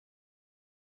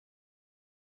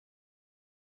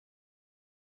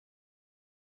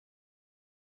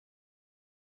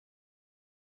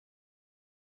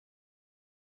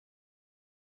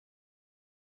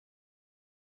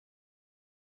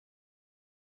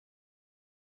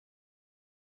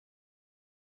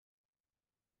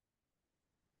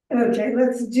Okay,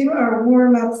 let's do our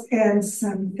warm-ups and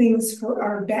some things for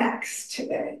our backs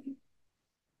today.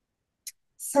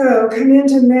 So come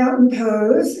into mountain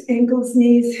pose, ankles,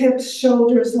 knees, hips,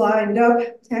 shoulders lined up.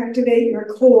 Activate your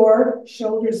core,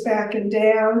 shoulders back and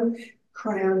down,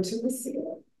 crown to the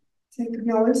ceiling. Take a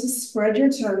moment to spread your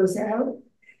toes out,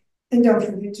 and don't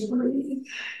forget to breathe.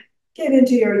 Get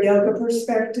into your yoga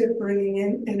perspective, bringing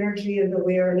in energy and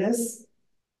awareness.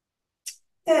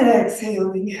 And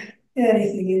exhaling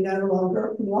anything you no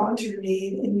longer want or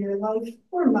need in your life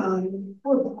or mind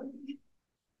or body.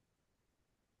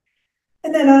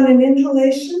 And then on an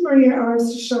inhalation, bring your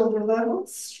arms to shoulder level.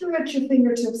 Stretch your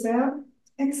fingertips out.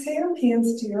 Exhale,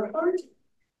 hands to your heart.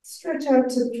 Stretch out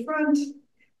to the front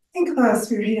and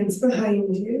clasp your hands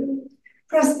behind you.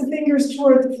 Press the fingers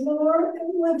toward the floor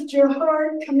and lift your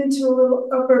heart. Come into a little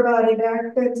upper body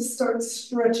back bend to start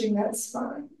stretching that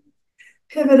spine.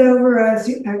 Pivot over as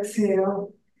you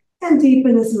exhale and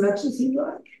deepen as much as you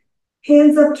like.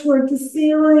 Hands up toward the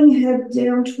ceiling, head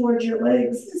down toward your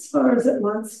legs as far as it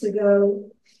wants to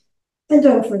go. And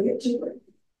don't forget to breathe.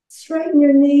 Straighten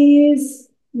your knees,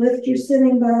 lift your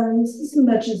sitting bones as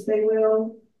much as they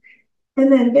will.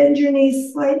 And then bend your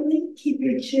knees slightly, keep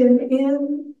your chin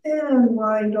in, and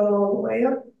wind all the way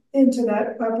up into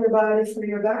that upper body for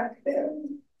your back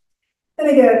bend. And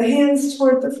again, hands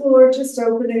toward the floor, just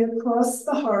opening across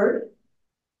the heart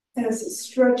as you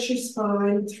stretch your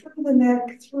spine through the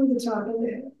neck, through the top of the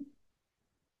head.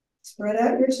 Spread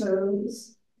out your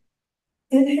toes.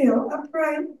 Inhale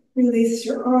upright, release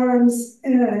your arms,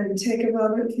 and take a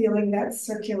moment feeling that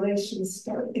circulation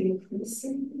start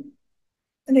increasing.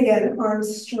 And again,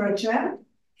 arms stretch out,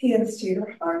 hands to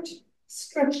your heart,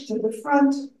 stretch to the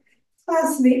front,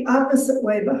 clasp the opposite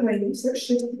way behind you. So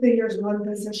shift the fingers one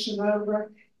position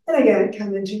over. And again,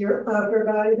 come into your upper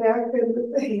body back bend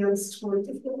with the hands toward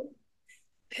the floor.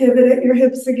 Pivot at your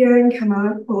hips again. Come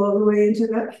on all the way into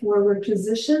that forward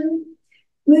position.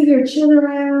 Move your chin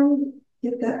around.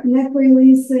 Get that neck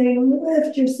releasing.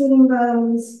 Lift your sitting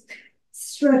bones.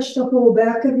 Stretch the whole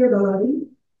back of your body.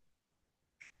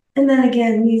 And then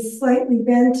again, knees slightly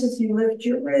bent as you lift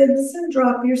your ribs and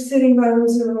drop your sitting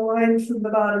bones in a line from the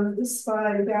bottom of the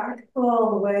spine back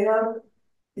all the way up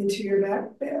into your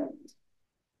back bend.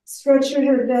 Stretch your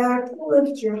head back,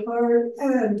 lift your heart,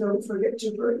 and don't forget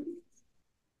to breathe.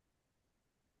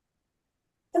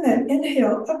 And then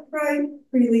inhale upright,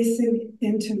 releasing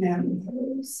into mountain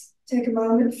pose. Take a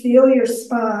moment, feel your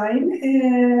spine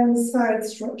and side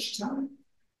stretch time.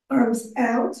 Arms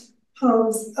out,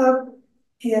 palms up,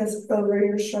 hands over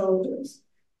your shoulders.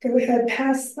 Go ahead,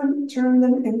 pass them, turn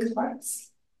them, and clasp.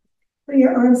 Bring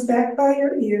your arms back by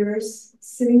your ears,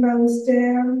 sitting bones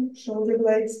down, shoulder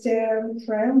blades down,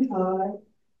 crown high,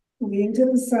 lean to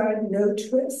the side, no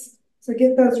twist. So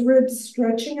get those ribs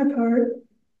stretching apart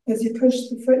as you push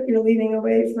the foot you're leaning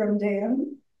away from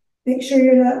down. Make sure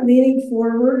you're not leaning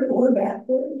forward or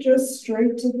backward, just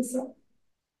straight to the side.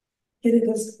 Get it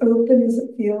as open as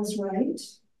it feels right.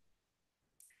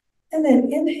 And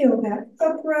then inhale back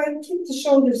upright, keep the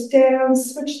shoulders down,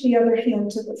 switch the other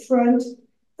hand to the front.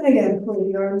 And again, pull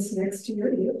the arms next to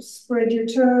your ears. Spread your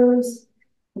toes,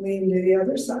 lean to the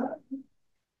other side.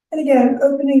 And again,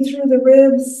 opening through the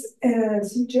ribs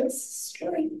as you just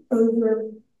straight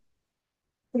over,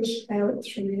 push out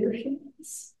through your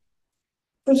hands.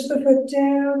 Push the foot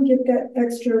down, get that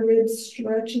extra rib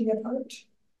stretching apart.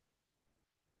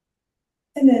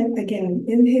 And then again,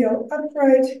 inhale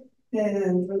upright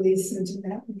and release into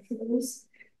mountain pose.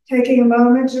 Taking a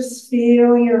moment, just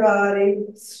feeling your body,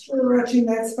 stretching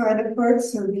that spine apart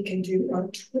so we can do our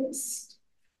twist.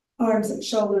 Arms at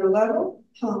shoulder level,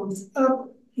 palms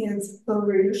up, hands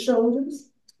over your shoulders,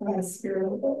 clasp your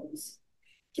elbows.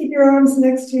 Keep your arms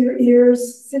next to your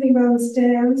ears, sitting bones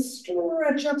down,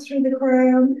 stretch up through the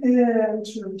crown, and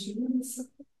turn to one side.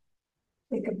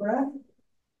 Take a breath,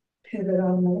 pivot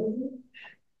on the way.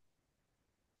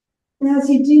 And as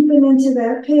you deepen into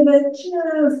that pivot,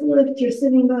 just lift your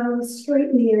sitting bones,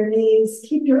 straighten your knees,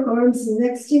 keep your arms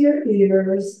next to your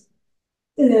ears,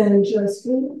 and just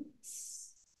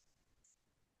relax.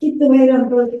 Keep the weight on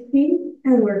both feet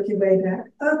and work your way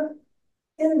back up.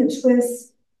 In the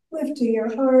twist, lifting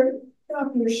your heart,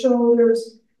 drop your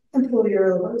shoulders, and pull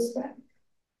your elbows back.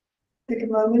 Take a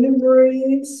moment and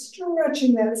breathe,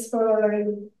 stretching that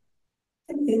spine.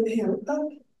 And inhale up,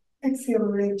 exhale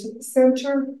right to the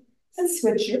center, and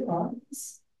switch your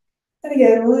arms. And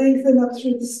again, lengthen up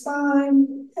through the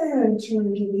spine and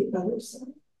turn to the other side.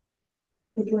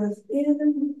 The breath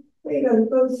in, weight on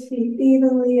both feet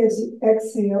evenly as you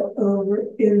exhale over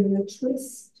in the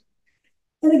twist.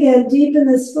 And again, deepen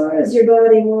as far as your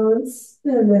body wants,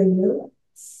 and then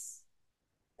relax.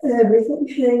 Everything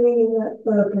hanging in that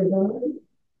upper body.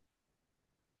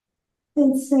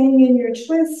 And staying in your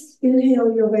twist,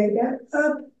 inhale your way back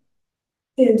up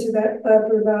into that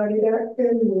upper body back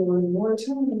bend one more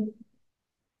time.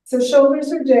 So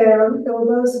shoulders are down,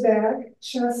 elbows back,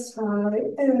 chest high,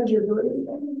 and you're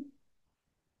breathing.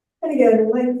 And again,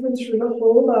 lengthen through the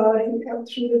whole body, out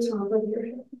through the top of your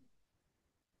head.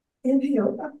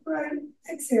 Inhale upright,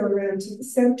 exhale around to the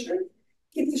center.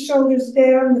 Keep the shoulders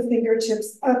down, the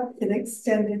fingertips up in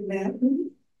extended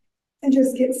mountain. And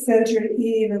just get centered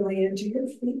evenly into your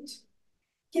feet.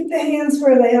 Keep the hands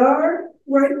where they are,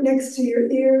 right next to your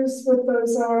ears with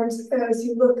those arms as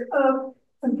you look up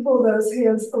and pull those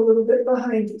hands a little bit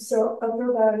behind you. So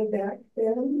upper body back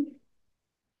bend.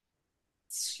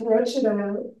 Stretch it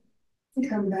out and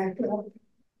come back up.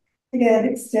 Again,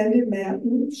 extended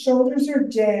mountain. Shoulders are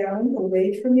down,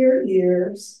 away from your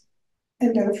ears.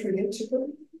 And don't forget to breathe.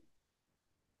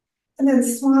 And then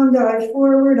swan dive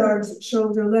forward, arms at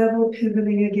shoulder level,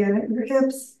 pivoting again at your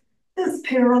hips. Just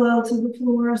parallel to the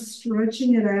floor,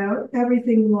 stretching it out,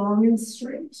 everything long and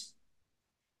straight.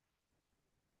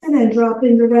 And then drop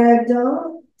into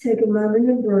ragdoll. Take a moment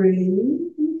to breathe.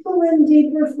 And pull in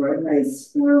deeper for a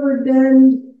nice forward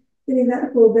bend. Getting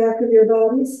that full back of your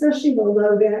body, especially the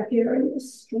low back area,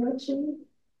 stretching.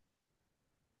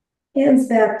 Hands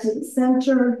back to the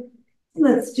center.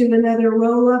 Let's do another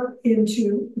roll up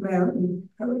into mountain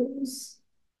pose.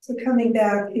 So coming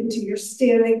back into your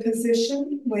standing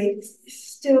position, weight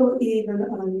still even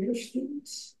on your feet.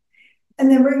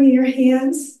 And then bringing your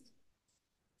hands,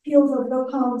 heels of the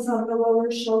palms on the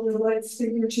lower shoulder blades,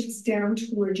 fingertips down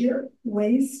toward your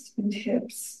waist and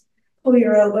hips. Pull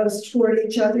your elbows toward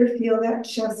each other, feel that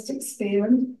chest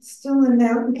expand, still in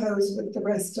mountain pose with the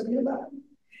rest of your body.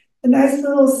 A nice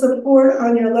little support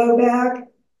on your low back,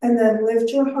 and then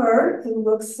lift your heart and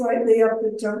look slightly up,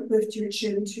 but don't lift your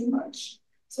chin too much.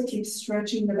 So keep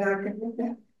stretching the back of your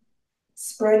neck.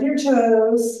 Spread your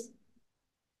toes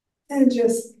and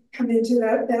just come into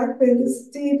that back bend as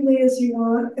deeply as you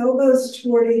want. Elbows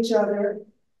toward each other,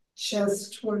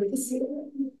 chest toward the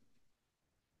ceiling.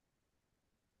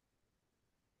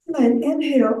 And then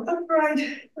inhale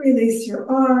upright, release your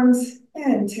arms,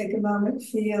 and take a moment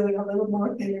feeling a little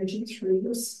more energy through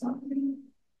your spine.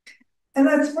 And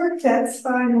let's work that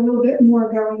spine a little bit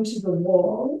more going to the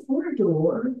wall or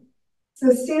door.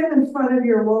 So stand in front of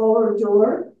your wall or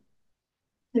door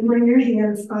and bring your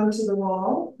hands onto the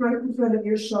wall, right in front of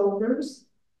your shoulders.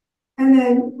 And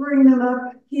then bring them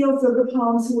up, heels of the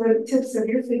palms where the tips of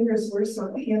your fingers were,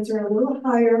 so the hands are a little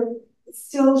higher,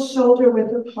 still shoulder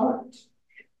width apart.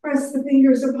 Press the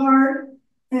fingers apart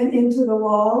and into the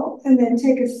wall, and then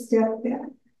take a step back.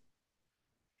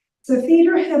 So feet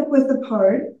are hip width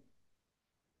apart.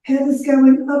 Head is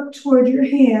going up toward your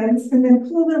hands, and then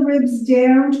pull the ribs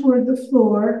down toward the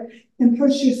floor and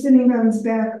push your sitting bones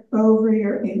back over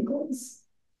your ankles.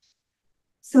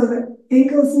 So the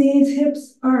ankles, knees,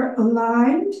 hips are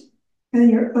aligned, and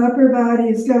your upper body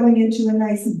is going into a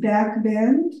nice back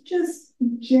bend, just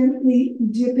gently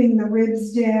dipping the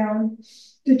ribs down,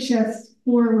 the chest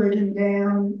forward and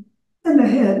down, and the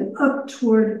head up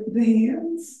toward the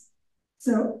hands.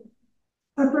 So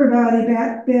upper body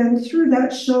back bend through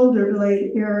that shoulder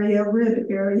blade area, rib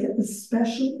area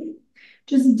especially.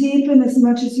 Just deepen as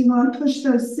much as you want. Push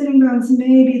those sitting bones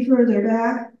maybe further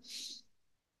back.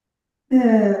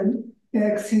 And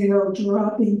exhale,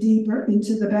 dropping deeper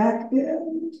into the back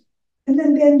bend. And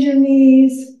then bend your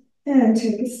knees and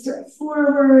take a step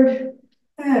forward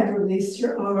and release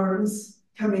your arms,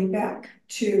 coming back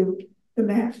to the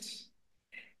mat.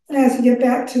 And as you get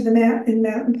back to the mat in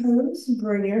mountain pose,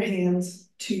 bring your hands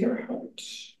to your heart.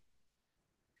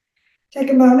 Take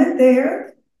a moment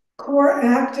there, core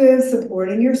active,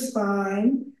 supporting your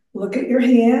spine. Look at your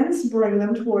hands, bring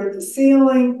them toward the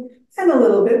ceiling and a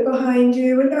little bit behind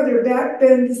you. Another back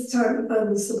bend, this time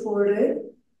unsupported.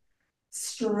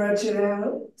 Stretch it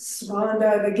out, swan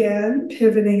dive again,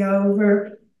 pivoting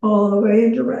over all the way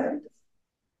into ragdoll.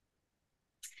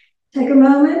 Take a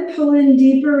moment, pull in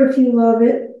deeper if you love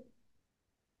it,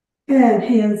 and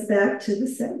hands back to the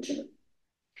center.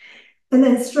 And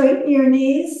then straighten your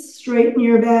knees, straighten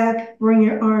your back, bring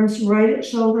your arms right at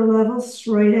shoulder level,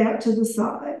 straight out to the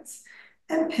sides,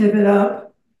 and pivot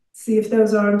up. See if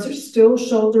those arms are still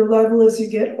shoulder level as you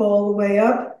get all the way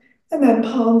up, and then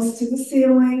palms to the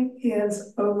ceiling,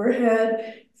 hands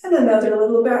overhead, and another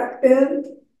little back bend.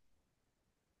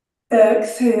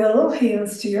 Exhale,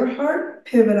 hands to your heart,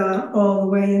 pivot on all the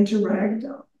way into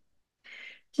ragdoll.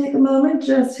 Take a moment,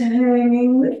 just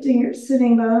hanging, lifting your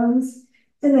sitting bones,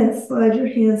 and then slide your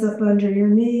hands up under your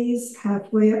knees,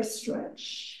 halfway up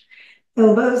stretch.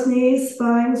 Elbows, knees,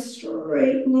 spine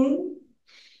straightening.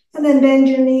 And then bend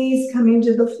your knees, coming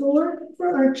to the floor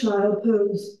for our child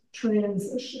pose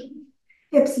transition.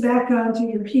 Hips back onto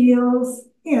your heels,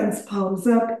 hands palms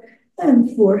up,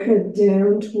 and forehead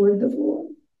down toward the floor.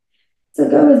 So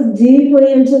go as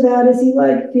deeply into that as you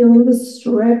like, feeling the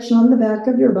stretch on the back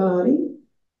of your body.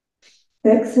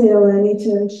 Exhale any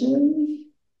tension.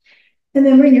 And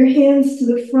then bring your hands to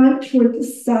the front toward the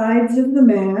sides of the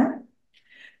mat.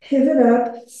 Pivot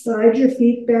up, slide your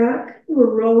feet back.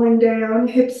 We're rolling down,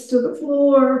 hips to the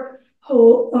floor,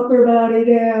 whole upper body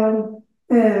down,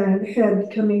 and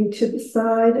head coming to the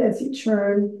side as you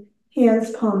turn.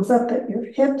 Hands palms up at your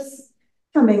hips,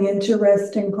 coming into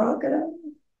resting crocodile.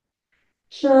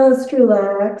 Just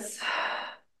relax.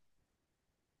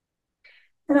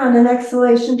 And on an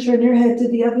exhalation, turn your head to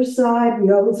the other side.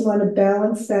 We always want to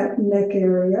balance that neck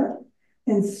area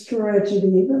and stretch it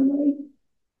evenly.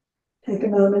 Take a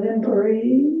moment and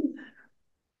breathe.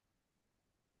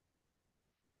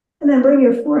 And then bring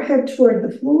your forehead toward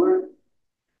the floor.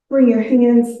 Bring your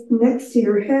hands next to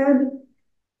your head,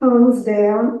 palms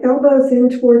down, elbows in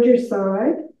toward your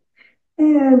side.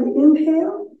 And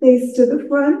inhale, face to the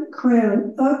front,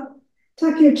 crown up.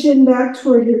 Tuck your chin back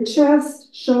toward your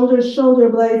chest, shoulders, shoulder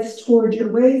blades toward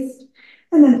your waist.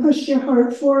 And then push your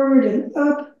heart forward and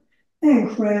up,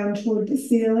 and crown toward the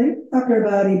ceiling, upper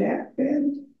body back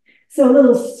bend. So a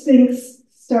little Sphinx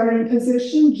starting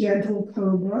position, gentle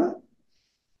cobra.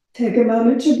 Take a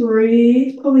moment to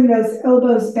breathe, pulling those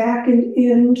elbows back and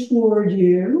in toward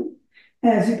you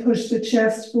as you push the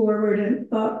chest forward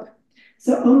and up.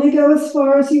 So only go as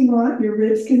far as you want. Your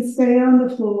ribs can stay on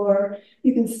the floor.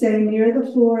 You can stay near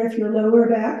the floor if your lower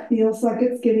back feels like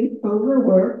it's getting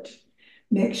overworked.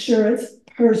 Make sure it's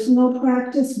personal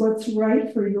practice, what's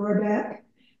right for your back.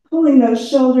 Pulling those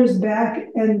shoulders back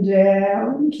and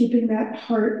down, keeping that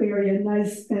heart area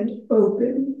nice and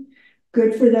open.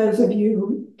 Good for those of you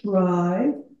who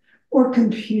drive or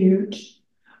compute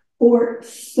or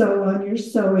sew on your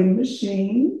sewing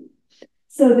machine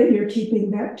so that you're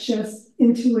keeping that chest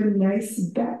into a nice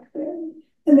back bend.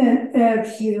 And then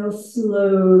exhale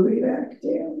slowly back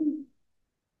down.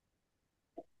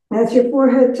 As your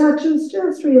forehead touches,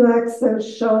 just relax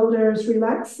those shoulders,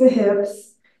 relax the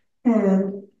hips,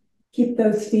 and keep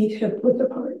those feet hip width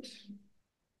apart.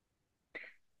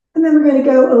 And then we're going to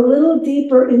go a little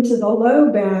deeper into the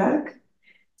low back.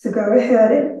 So go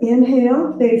ahead and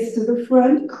inhale, face to the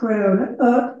front, crown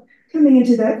up, coming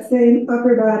into that same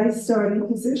upper body starting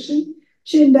position.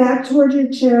 Chin back toward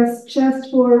your chest, chest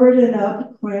forward and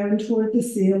up, crown toward the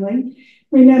ceiling.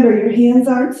 Remember, your hands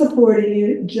aren't supporting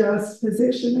you, just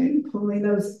positioning, pulling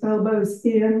those elbows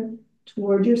in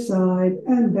toward your side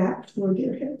and back toward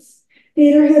your hips.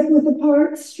 Feet are hip width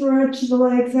apart, stretch the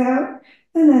legs out,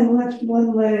 and then lift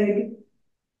one leg,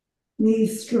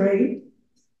 knees straight,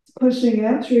 pushing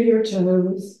out through your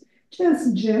toes,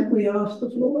 just gently off the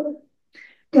floor.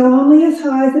 Go only as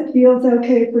high as it feels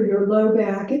okay for your low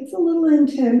back. It's a little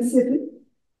intense if it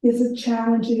is a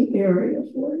challenging area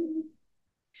for you.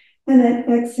 And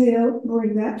then exhale,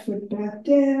 bring that foot back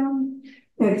down.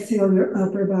 Exhale your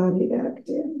upper body back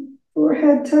down.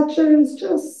 Forehead touches,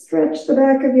 just stretch the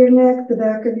back of your neck, the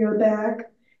back of your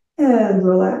back, and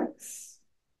relax.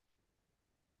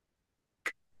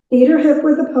 Feet are hip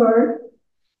width apart.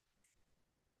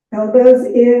 Elbows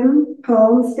in,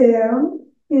 palms down.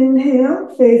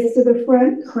 Inhale, face to the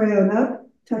front, crown up.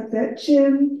 Tuck that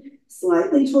chin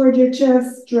slightly toward your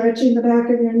chest, stretching the back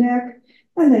of your neck.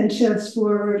 And then chest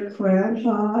forward, crown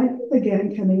high.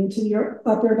 Again, coming into your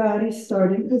upper body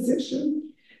starting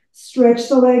position. Stretch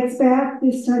the legs back.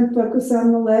 This time focus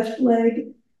on the left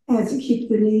leg as you keep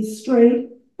the knees straight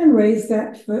and raise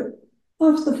that foot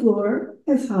off the floor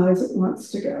as high as it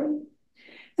wants to go.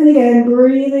 And again,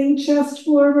 breathing, chest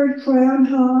forward, crown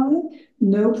high.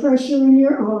 No pressure in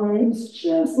your arms,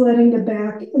 just letting the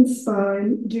back and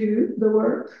spine do the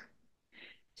work.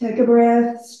 Take a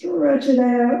breath, stretch it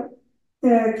out.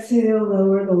 Exhale,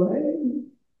 lower the leg.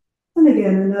 And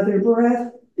again, another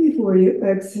breath before you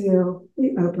exhale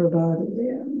the upper body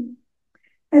down.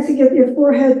 As you get your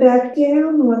forehead back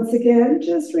down, once again,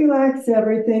 just relax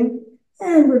everything.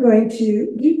 And we're going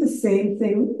to do the same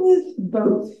thing with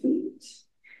both feet.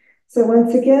 So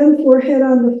once again, forehead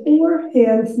on the floor,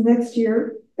 hands next to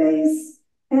your face,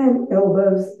 and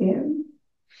elbows in.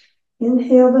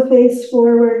 Inhale the face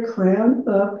forward, crown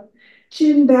up,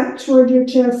 chin back toward your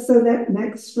chest so that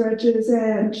neck stretches,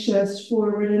 and chest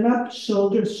forward and up,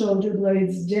 shoulders, shoulder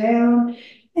blades down,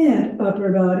 and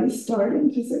upper body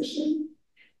starting position.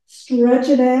 Stretch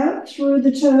it out through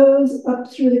the toes, up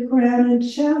through the crown and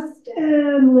chest,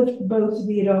 and lift both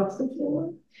feet off the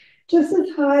floor. just as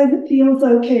high as it feels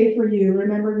okay for you.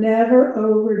 Remember, never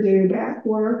overdo back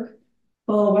work.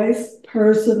 Always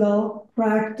personal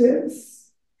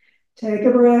practice. Take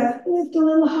a breath, lift a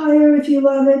little higher if you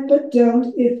love it, but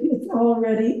don't if it's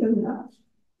already enough.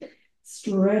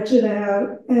 Stretch it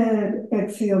out and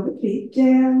exhale the feet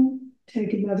down.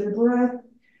 Take another breath.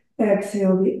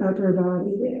 Exhale the upper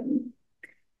body down.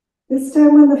 This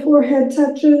time when the forehead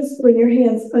touches, bring your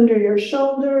hands under your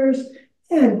shoulders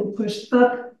and we'll push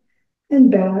up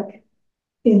and back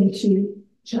into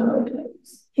child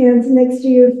pose. Hands next to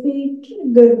your feet,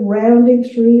 good rounding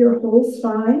through your whole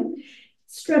spine.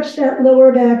 Stretch that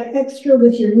lower back extra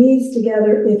with your knees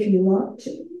together if you want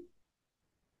to.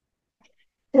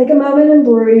 Take a moment and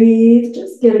breathe.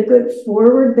 Just get a good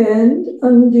forward bend,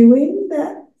 undoing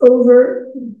that over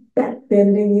back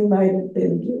bending you might have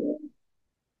been doing.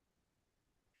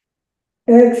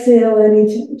 Exhale any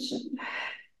tension.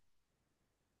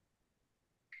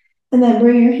 And then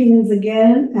bring your hands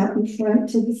again out in front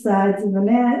to the sides of the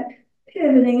mat,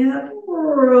 pivoting up,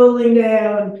 rolling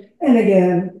down, and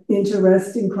again into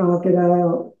resting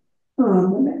crocodile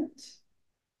on the mat.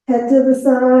 Head to the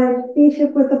side, feet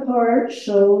hip width apart,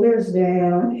 shoulders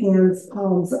down, hands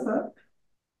palms up.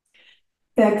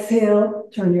 Exhale,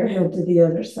 turn your head to the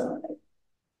other side.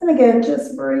 And again,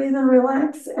 just breathe and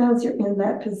relax as you're in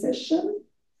that position.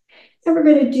 And we're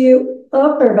going to do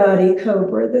upper body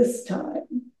cobra this time.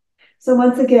 So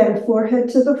once again, forehead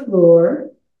to the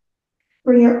floor.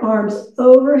 Bring your arms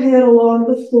overhead along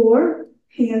the floor,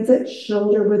 hands at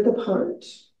shoulder width apart.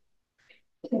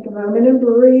 Take a moment and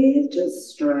breathe, just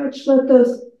stretch, let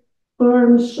those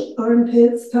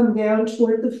armpits come down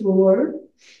toward the floor,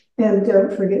 and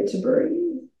don't forget to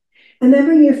breathe. And then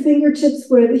bring your fingertips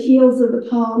where the heels of the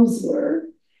palms were,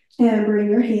 and bring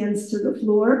your hands to the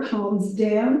floor, palms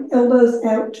down, elbows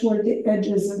out toward the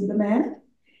edges of the mat,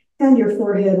 and your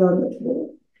forehead on the floor.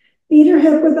 Feet are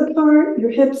hip width apart,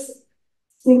 your hips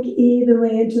sink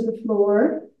evenly into the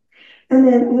floor. And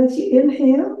then as you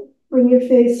inhale, bring your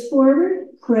face forward,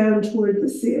 crown toward the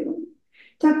ceiling.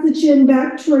 Tuck the chin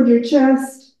back toward your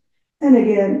chest. And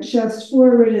again, chest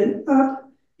forward and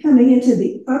up, coming into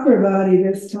the upper body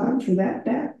this time for that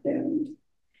back bend.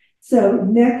 So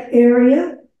neck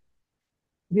area,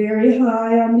 very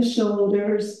high on the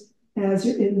shoulders as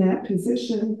you're in that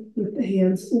position with the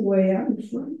hands way out in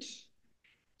front.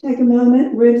 Take a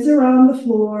moment, ribs are on the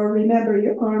floor. Remember,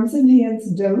 your arms and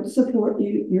hands don't support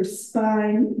you. Your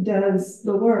spine does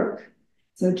the work.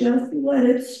 So just let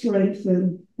it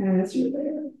strengthen as you're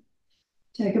there.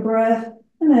 Take a breath,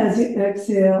 and as you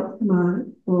exhale, come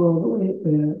on, all the way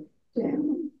back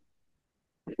down.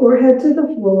 Forehead to the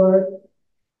floor.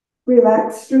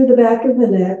 Relax through the back of the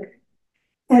neck,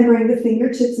 and bring the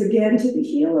fingertips again to the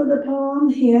heel of the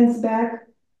palm, hands back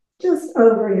just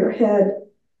over your head.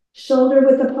 Shoulder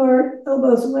width apart,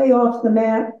 elbows way off the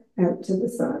mat, out to the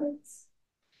sides.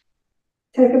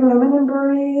 Take a moment and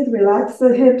breathe. Relax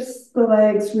the hips, the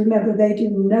legs. Remember, they do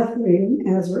nothing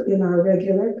as we're in our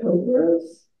regular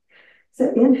cobras.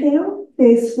 So inhale,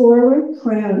 face forward,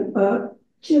 crown up,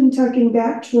 chin tucking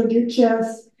back toward your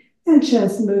chest, and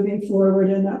chest moving forward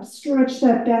and up. Stretch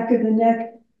that back of the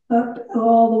neck up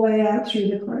all the way out through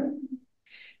the crown.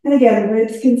 And again,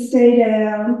 ribs can stay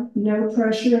down, no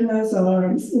pressure in those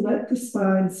arms. Let the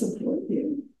spine support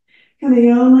you.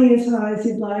 Coming only as high as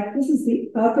you'd like. This is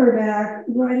the upper back,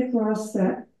 right across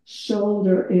that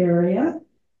shoulder area,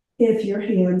 if your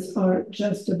hands are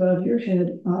just above your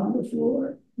head on the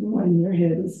floor when your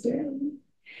head is down.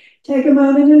 Take a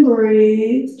moment and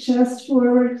breathe, chest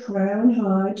forward, crown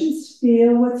high. Just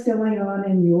feel what's going on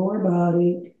in your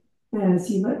body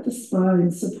as you let the spine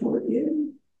support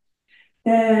you.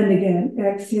 And again,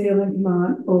 exhale and come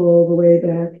on all the way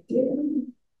back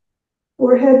down.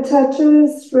 Forehead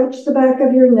touches, stretch the back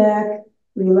of your neck,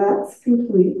 relax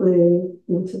completely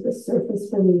into the surface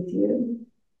beneath you.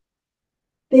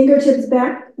 Fingertips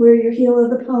back where your heel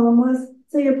of the palm was.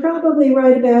 So you're probably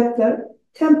right about the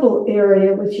temple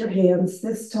area with your hands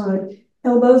this time.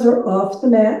 Elbows are off the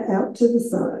mat, out to the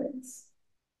sides.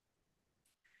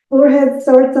 Forehead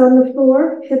starts on the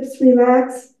floor, hips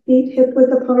relax, feet hip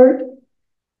width apart.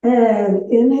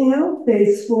 And inhale,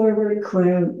 face forward,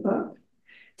 crown up.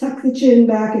 Tuck the chin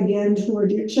back again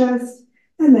toward your chest,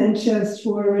 and then chest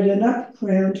forward and up,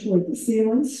 crown toward the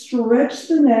ceiling. Stretch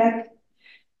the neck,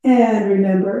 and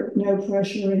remember, no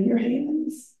pressure in your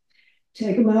hands.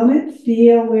 Take a moment,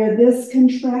 feel where this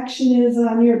contraction is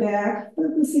on your back,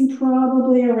 focusing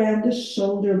probably around the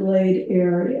shoulder blade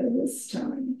area this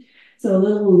time. So a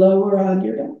little lower on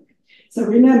your back. So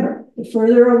remember, the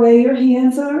further away your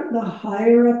hands are, the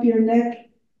higher up your neck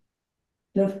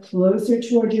The closer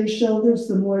toward your shoulders,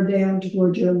 the more down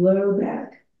toward your low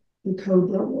back, the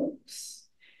cobra works.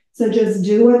 So just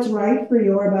do what's right for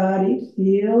your body.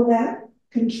 Feel that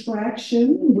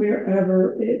contraction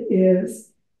wherever it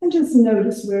is, and just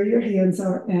notice where your hands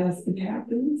are as it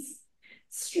happens.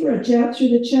 Stretch out through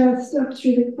the chest, up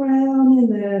through the crown,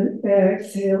 and then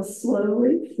exhale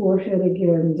slowly, forehead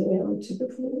again down to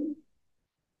the floor.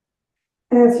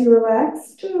 As you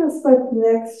relax, just let the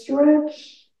neck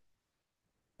stretch.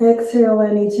 Exhale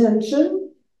any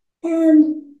tension,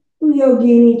 and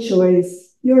yogini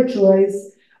choice, your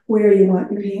choice, where you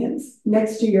want your hands.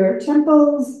 Next to your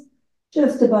temples,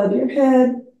 just above your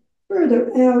head, further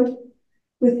out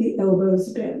with the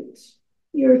elbows bent.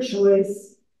 Your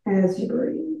choice as you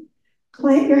breathe.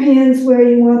 Plant your hands where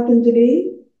you want them to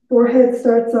be. Forehead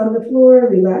starts on the floor,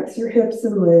 relax your hips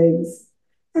and legs.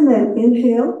 And then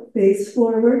inhale, face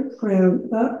forward, crown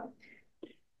up,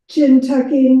 chin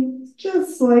tucking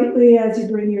just slightly as you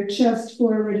bring your chest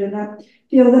forward and up.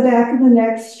 Feel the back of the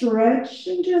neck stretch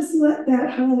and just let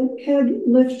that head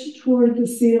lift toward the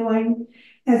ceiling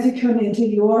as you come into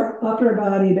your upper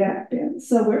body back bend.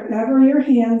 So wherever your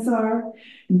hands are,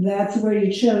 that's where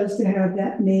you chose to have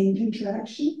that main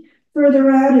contraction. Further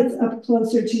out, it's up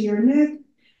closer to your neck.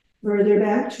 Further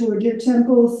back toward your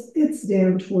temples, it's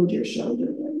down toward your shoulder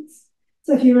blades.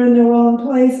 So if you're in the wrong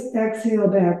place, exhale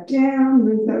back down,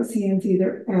 move those hands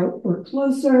either out or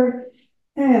closer,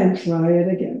 and try it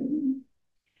again.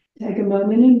 Take a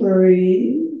moment and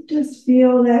breathe. Just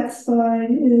feel that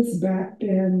spine is back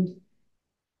bend.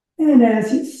 And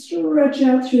as you stretch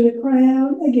out through the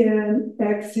crown, again,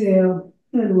 exhale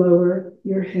and lower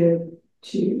your head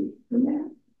to the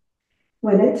mat.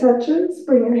 When it touches,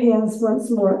 bring your hands once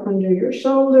more under your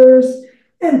shoulders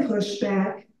and push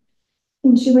back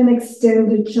into an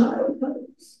extended child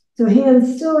pose. So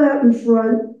hands still out in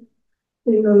front,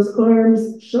 bring those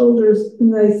arms, shoulders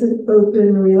nice and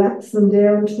open, relax them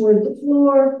down toward the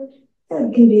floor.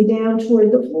 Head can be down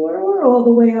toward the floor or all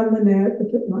the way on the mat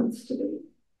if it wants to be.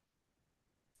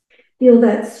 Feel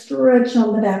that stretch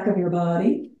on the back of your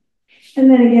body. And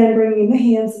then again, bringing the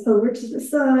hands over to the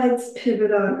sides,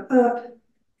 pivot on up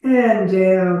and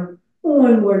down.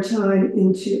 One more time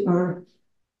into our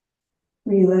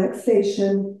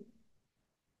relaxation.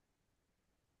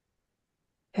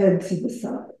 Head to the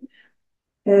side.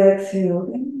 Exhale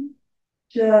down.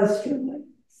 Just relax.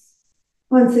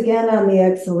 Once again, on the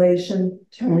exhalation,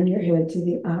 turn your head to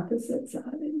the opposite side.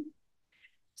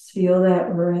 Just feel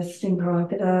that resting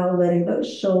crocodile, letting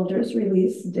those shoulders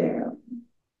release down.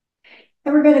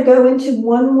 And we're going to go into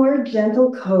one more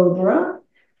gentle cobra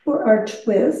for our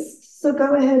twist. So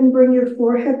go ahead and bring your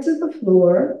forehead to the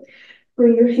floor.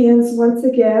 Bring your hands once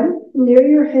again near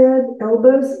your head,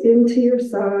 elbows into your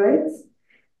sides.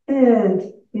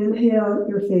 And inhale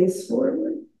your face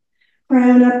forward.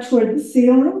 Crown up toward the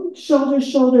ceiling,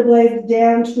 shoulder blades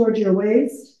down toward your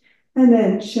waist, and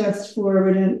then chest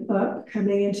forward and up,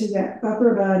 coming into that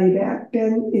upper body back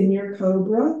bend in your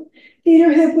cobra. Feet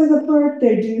are hip width apart,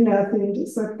 they do nothing,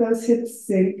 just let those hips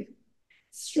sink.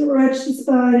 Stretch the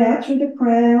spine out through the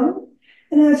crown,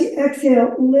 and as you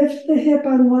exhale, lift the hip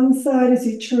on one side as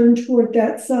you turn toward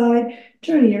that side,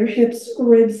 turning your hips,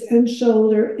 ribs, and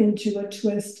shoulder into a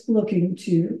twist, looking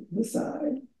to the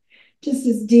side. Just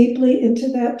as deeply into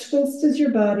that twist as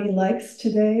your body likes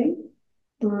today,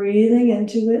 breathing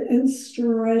into it and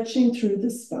stretching through the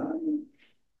spine.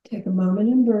 Take a moment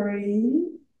and breathe.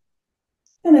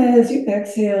 And as you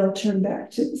exhale, turn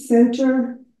back to the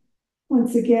center.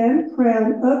 Once again,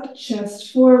 crown up,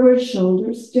 chest forward,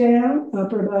 shoulders down,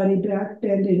 upper body back,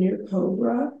 bend in your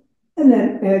cobra. And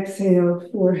then exhale,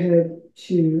 forehead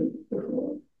to the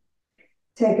floor.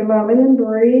 Take a moment and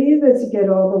breathe as you get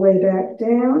all the way back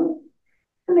down.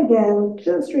 And again,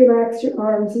 just relax your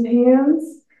arms and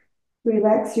hands.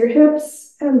 Relax your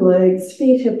hips and legs,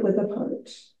 feet hip width apart.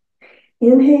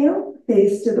 Inhale,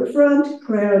 face to the front,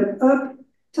 crown up,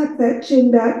 tuck that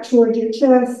chin back toward your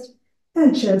chest,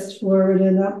 and chest forward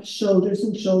and up, shoulders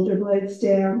and shoulder blades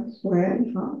down,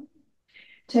 crown high.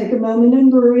 Take a moment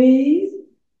and breathe,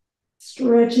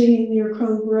 stretching in your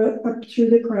cobra up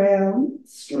through the crown,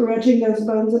 stretching those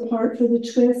bones apart for the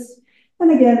twist.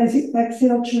 And again, as you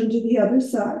exhale, turn to the other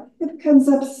side. It comes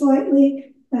up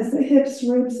slightly as the hips,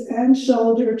 ribs, and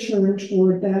shoulder turn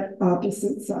toward that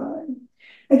opposite side.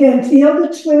 Again, feel the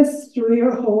twist through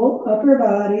your whole upper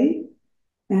body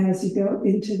as you go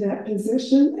into that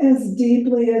position as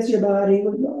deeply as your body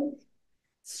would like.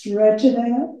 Stretch it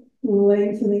out,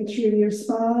 lengthening through your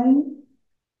spine,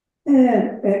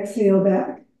 and exhale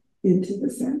back into the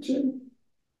center.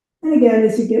 And again,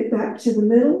 as you get back to the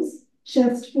middles,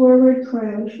 chest forward,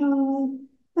 crown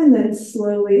high, And then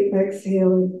slowly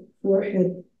exhaling,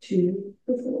 forehead to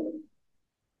the floor.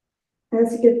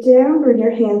 As you get down, bring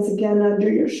your hands again under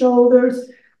your shoulders.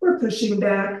 We're pushing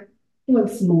back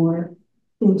once more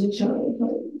into child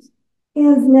pose.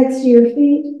 Hands next to your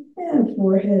feet and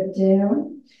forehead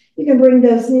down. You can bring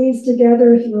those knees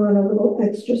together if you want a little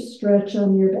extra stretch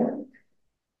on your back.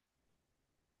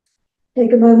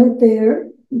 Take a moment there,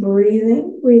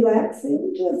 breathing,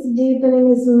 relaxing, just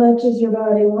deepening as much as your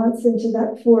body wants into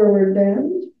that forward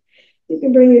bend. You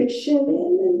can bring your chin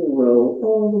in and roll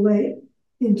all the way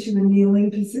into a kneeling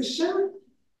position.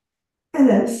 And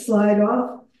then slide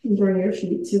off and bring your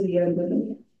feet to the end of the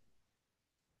mat.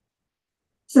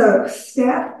 So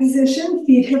staff position,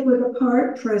 feet hip width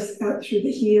apart, press out through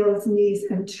the heels, knees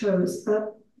and toes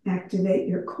up. Activate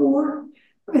your core.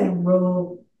 We're going to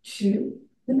roll to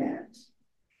the mat.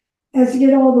 As you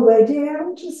get all the way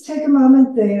down, just take a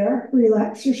moment there.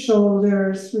 Relax your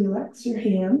shoulders, relax your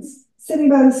hands. Sitting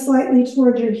bones slightly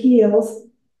toward your heels,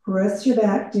 press your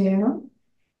back down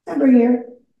and bring your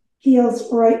heels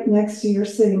right next to your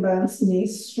sitting bones,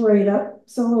 knees straight up.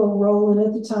 So a little rolling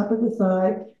at the top of the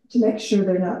thigh to make sure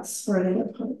they're not spreading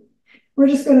apart. We're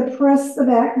just going to press the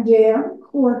back down,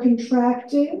 core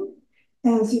contracting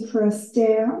as you press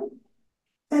down.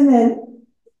 And then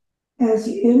as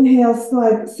you inhale,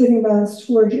 slide the sitting bones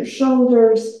toward your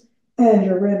shoulders and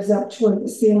your ribs up toward the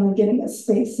ceiling, getting a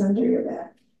space under your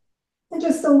back. And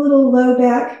just a little low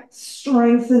back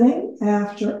strengthening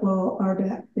after all our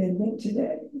back bending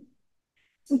today.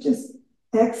 So just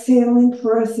exhaling,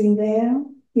 pressing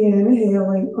down,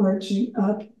 inhaling, arching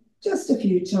up just a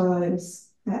few times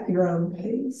at your own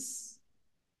pace.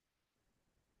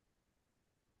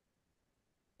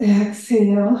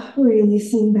 Exhale,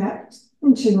 releasing back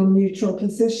into a neutral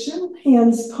position,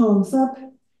 hands palms up,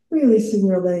 releasing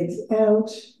your legs out,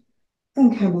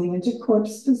 and coming into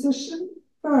corpse position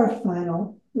for our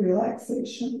final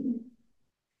relaxation.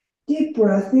 Deep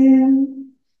breath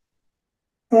in.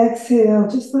 Exhale,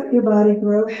 just let your body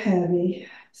grow heavy,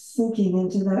 sinking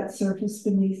into that surface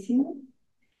beneath you.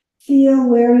 Feel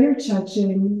where you're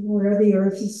touching, where the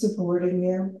earth is supporting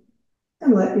you,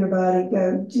 and let your body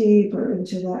go deeper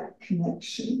into that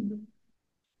connection.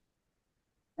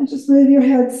 And just move your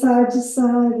head side to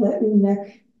side, let your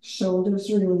neck,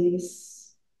 shoulders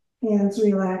release, hands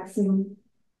relaxing,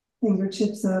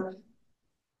 fingertips up,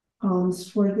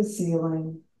 palms toward the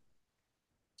ceiling.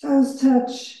 Toes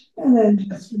touch, and then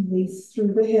just release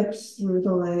through the hips, through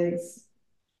the legs,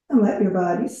 and let your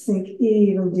body sink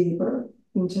even deeper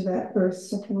into that earth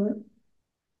support.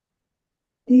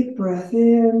 Deep breath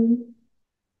in,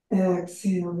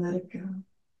 exhale, let it go.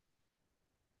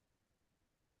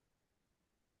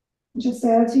 Just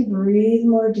as you breathe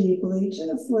more deeply,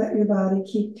 just let your body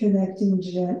keep connecting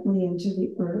gently into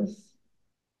the earth.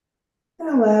 And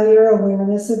allow your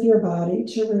awareness of your body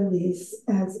to release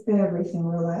as everything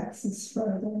relaxes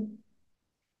further.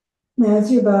 And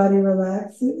as your body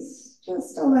relaxes,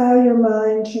 just allow your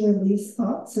mind to release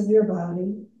thoughts of your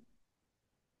body.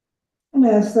 And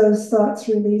as those thoughts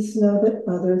release, know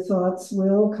that other thoughts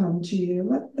will come to you.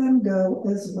 Let them go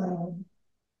as well.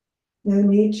 No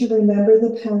need to remember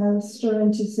the past or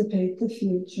anticipate the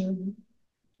future.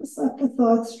 Just let the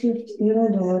thoughts drift in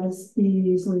and out as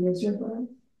easily as your breath,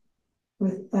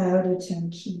 without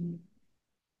attention.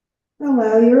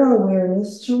 Allow your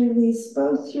awareness to release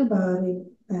both your body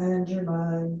and your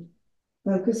mind,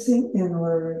 focusing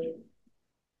inward,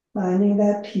 finding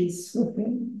that peace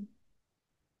within.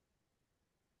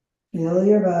 Fill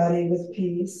your body with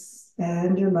peace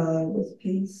and your mind with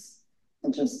peace.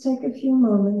 And just take a few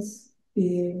moments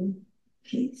being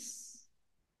peace.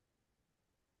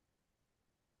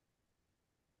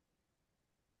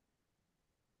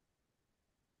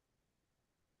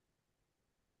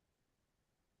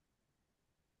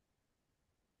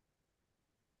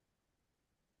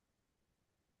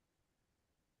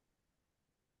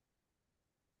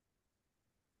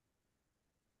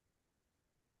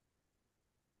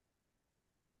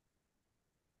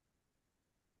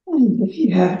 And if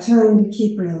you have time to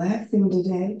keep relaxing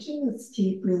today, just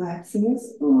keep relaxing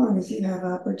as long as you have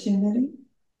opportunity.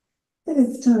 It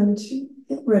is time to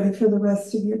get ready for the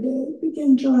rest of your day.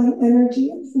 Begin drawing energy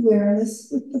and awareness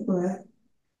with the breath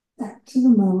back to the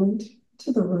moment,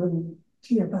 to the room,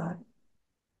 to your body.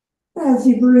 As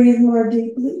you breathe more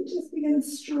deeply, just begin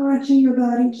stretching your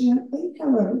body gently,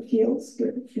 however feels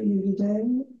good for you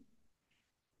today.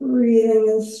 Breathing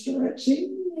and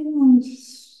stretching and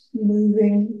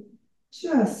moving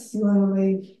just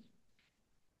slowly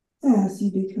as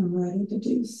you become ready to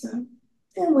do so.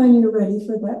 And when you're ready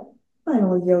for that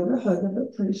final yoga hug of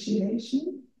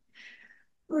appreciation,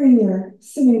 Bring your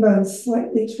sitting bones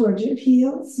slightly towards your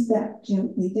heels, back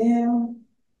gently down.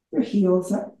 Your heels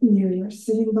up near your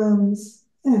sitting bones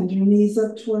and your knees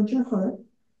up towards your heart.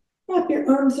 Wrap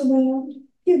your arms around.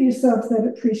 Give yourself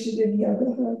that appreciative yoga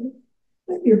hug.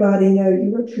 Let your body know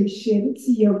you appreciate its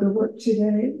yoga work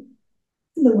today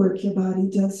and the work your body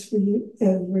does for you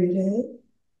every day.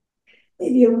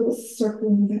 Maybe a little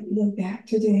circling that low back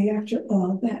today after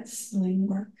all that spine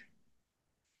work.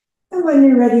 And when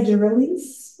you're ready to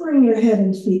release, bring your head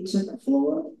and feet to the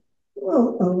floor,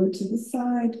 roll over to the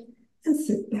side, and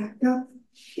sit back up,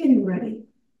 getting ready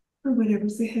for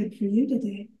whatever's ahead for you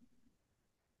today.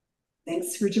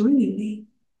 Thanks for joining me.